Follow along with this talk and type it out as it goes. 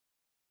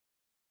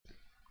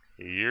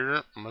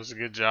Here, what's a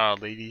good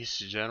job, ladies,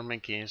 gentlemen,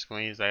 kings,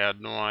 queens. How y'all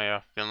doing? How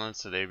y'all feeling?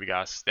 Today we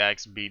got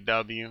Stacks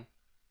BW.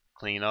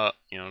 Clean up,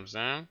 you know what I'm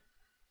saying?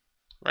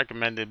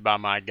 Recommended by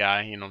my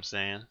guy, you know what I'm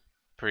saying?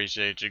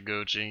 Appreciate you,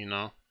 Gucci, you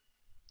know?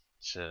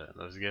 Shit,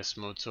 let's get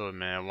smooth to it,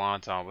 man.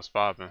 Wonton, what's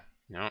poppin'?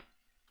 Yep.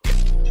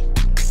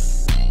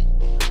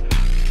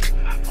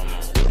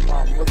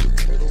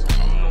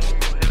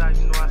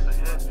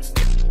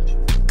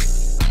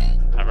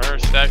 I've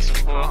heard Stacks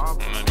before. I'm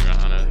not even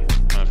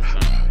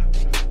 100%.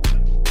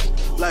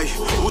 Like,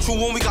 what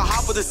you want, we got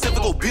hop with the Civic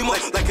Beamer.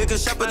 Like, it can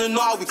shepherd and know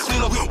how we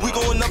clean up. We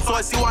going up, so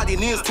I see why they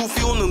needs 2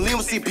 feet on the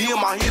limb. CB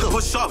in my heater.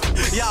 Push up,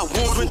 yeah, I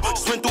won't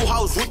sprint through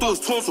house, root through his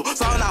tonsil.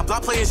 Sound out,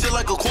 block playing shit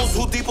like a close,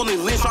 too deep on the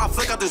lens, try to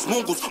flick out this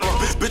mongoose.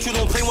 Bitch, you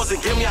don't play once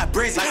and give me that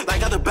brazy.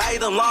 Like, got the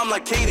bag, them lime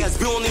like Katie. As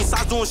Bill on these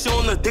sides doing shit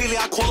on the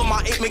daily. I call him my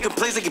 8, making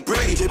plays like a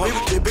Brady. They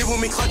baby with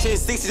me clutching and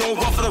Stacy. Don't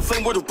run for the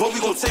flame where the boat we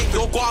gon' take.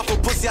 Don't go out for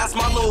pussy, that's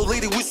my little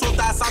lady. We swept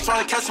that side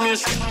trying to catch me and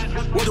shit.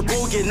 Where the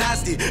boat get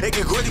nasty, it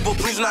get gritty, but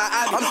please not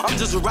add me. I'm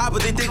just a rapper,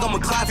 they think I'm a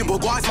clappy.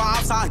 But watch my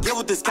outside, get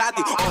with this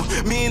catty.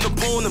 Me and the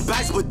bull in the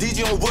back, but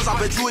DJ on woods, I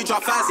bet you ain't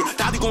drop fast.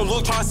 Daddy gon'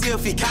 look, trying to see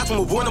if he catch him.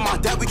 With one of my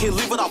dad, we can't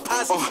leave without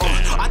passing.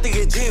 I think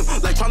it jam,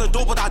 like trying to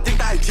dope, but I think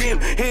that it jam.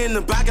 Here in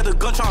the back of the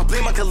gun, trying to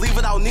blame. I can leave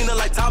without Nina,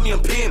 like Tommy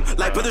and Pam.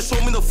 Like, better show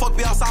me the fuck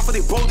be outside for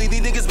they brody.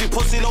 These niggas be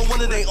pussy, no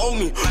wonder they owe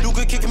me. You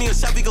could kick me a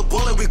Chevy, could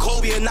bullet with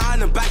Kobe. And now in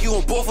the back, you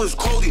on both of his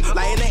Cody.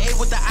 Like in the A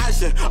with the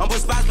action. I'm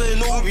with Spaz, but they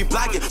know we be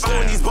blacking.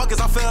 Scoring these buckets,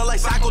 I feeling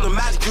like Shaq on the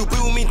Magic. You be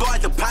with me, don't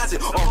like to pass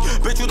it.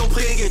 Bitch, you don't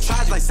play and get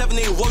trash. Like 7,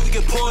 8, 1, you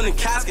get put in the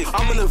casket.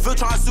 I'm in the Ville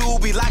trying to see who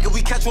we like it.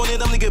 We catch one of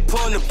them to get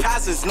put in the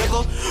passes,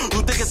 nigga.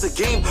 You think it's a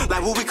game? Like,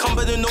 when we come,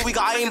 better know we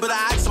got aim. But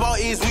I ask about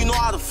is we know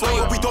how to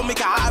flame. We don't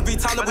make it high every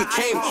time that we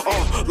came.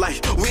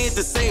 Like, we ain't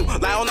the same.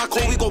 Like, on our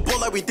code, we gon' bull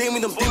like we damn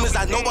them demons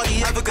that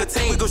nobody ever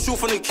contain. We gon' shoot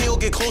from the kill,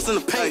 get close in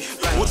the paint.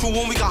 What you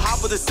want, we got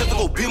hop with the Civic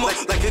Beamer.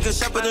 Like, it can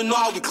shepherd and know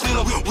how we clean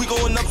up. We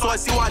going up, so I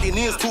see why they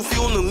needs 2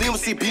 feet on the limb.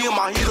 CB in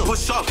my heater.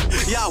 Push up,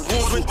 yeah, I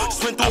won't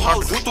sprint through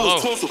house, root through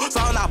his tonsil.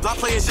 Sound out, block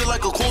playing shit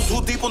like a close,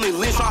 too deep on the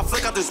lens, try to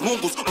flick out this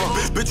mongoose.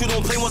 Bitch, you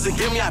don't play once and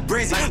give me that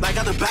brazy. Like,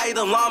 got the bag,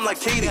 them lime like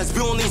Katie. As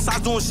Bill on these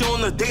sides doing shit on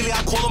the daily.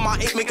 I call him my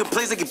 8, making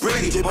plays like a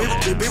Brady. They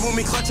baby with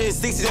me clutching and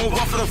Stacy. Don't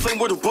run for the flame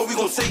where the boat we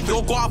gon' take.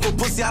 Don't go out for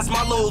pussy, that's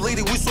my little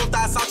lady. We swept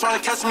that side trying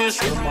to catch me and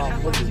shit.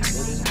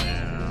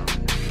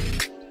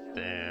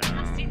 Damn.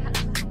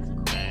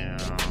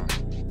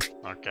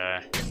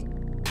 Okay.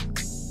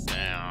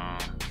 Damn.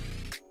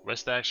 Where's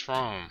Stacks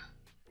from?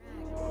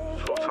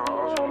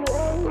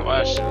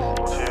 Question.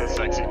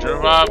 Sexy drill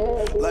vibe.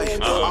 Like,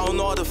 I don't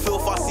know how to feel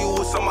if I see you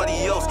with somebody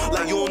else.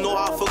 Like, you don't know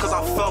how I feel cause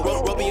I felt.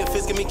 Rubbing your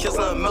fist, give me kiss,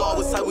 let melt. I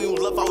was tight when you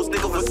left, I was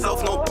thinking for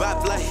self, no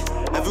back. Like,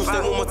 if you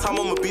say one more time,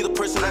 I'ma be the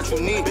person that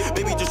you need.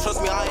 Baby, just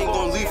trust me, I ain't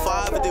gon' leave.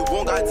 Forever they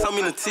won't, gotta tell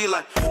me the tea.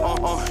 Like,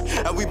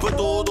 and we put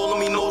the old on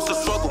me, know it's a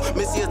struggle.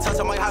 Missy a touch,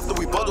 I might have to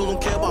rebuttal.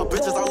 Don't care about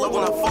bitches, I love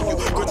when I fuck you.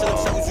 Gritching them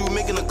shows, you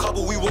making a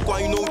couple. We walk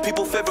while you know we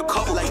people favorite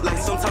couple. Like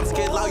sometimes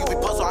get loud, you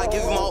be puzzled. I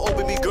give you my old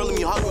baby girl, and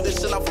me hug you.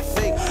 This shit not for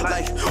fake.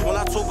 Like, when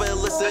I talk about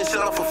listen, this shit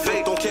not for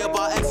fake. Don't care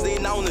about X, they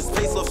now in this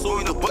space. Love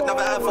story, the book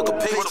never had fuck a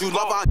page. You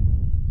love I.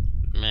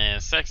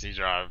 Man, sexy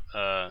drive.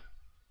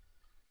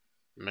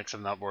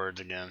 Mixing up words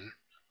again.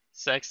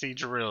 Sexy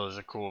drill is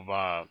a cool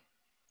vibe.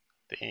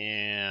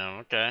 Damn,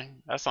 okay.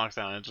 That song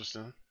sounds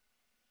interesting.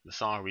 The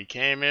song we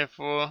came in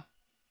for,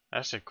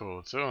 that shit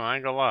cool too, I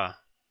ain't gonna lie.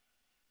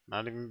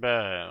 Not even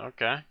bad,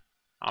 okay.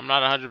 I'm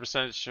not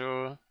 100%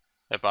 sure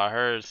if I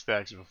heard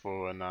Stacks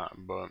before or not,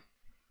 but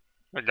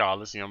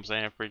regardless, you know what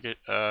I'm saying?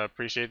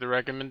 Appreciate the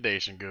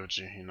recommendation,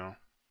 Gucci, you know.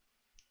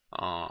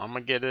 I'm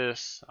gonna get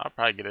this, I'll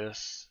probably get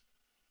this.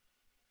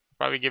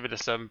 Probably give it a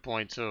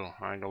 7.2,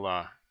 I ain't gonna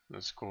lie.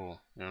 That's cool,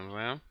 you know what I'm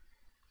saying?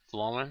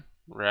 Flowing,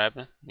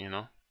 rapping, you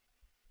know.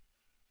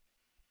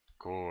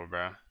 Cool,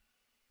 bro.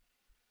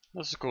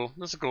 This is cool.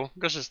 This is cool.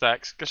 Good shit,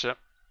 Stacks. Good shit.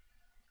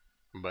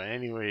 But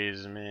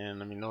anyways, man,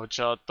 let me know what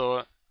y'all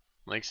thought.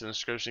 Links in the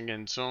description.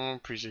 Getting tuned.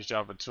 Appreciate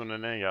y'all for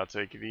tuning in. Y'all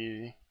take it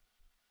easy.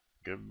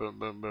 Good book.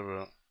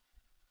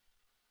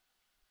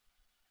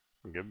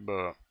 Good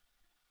book.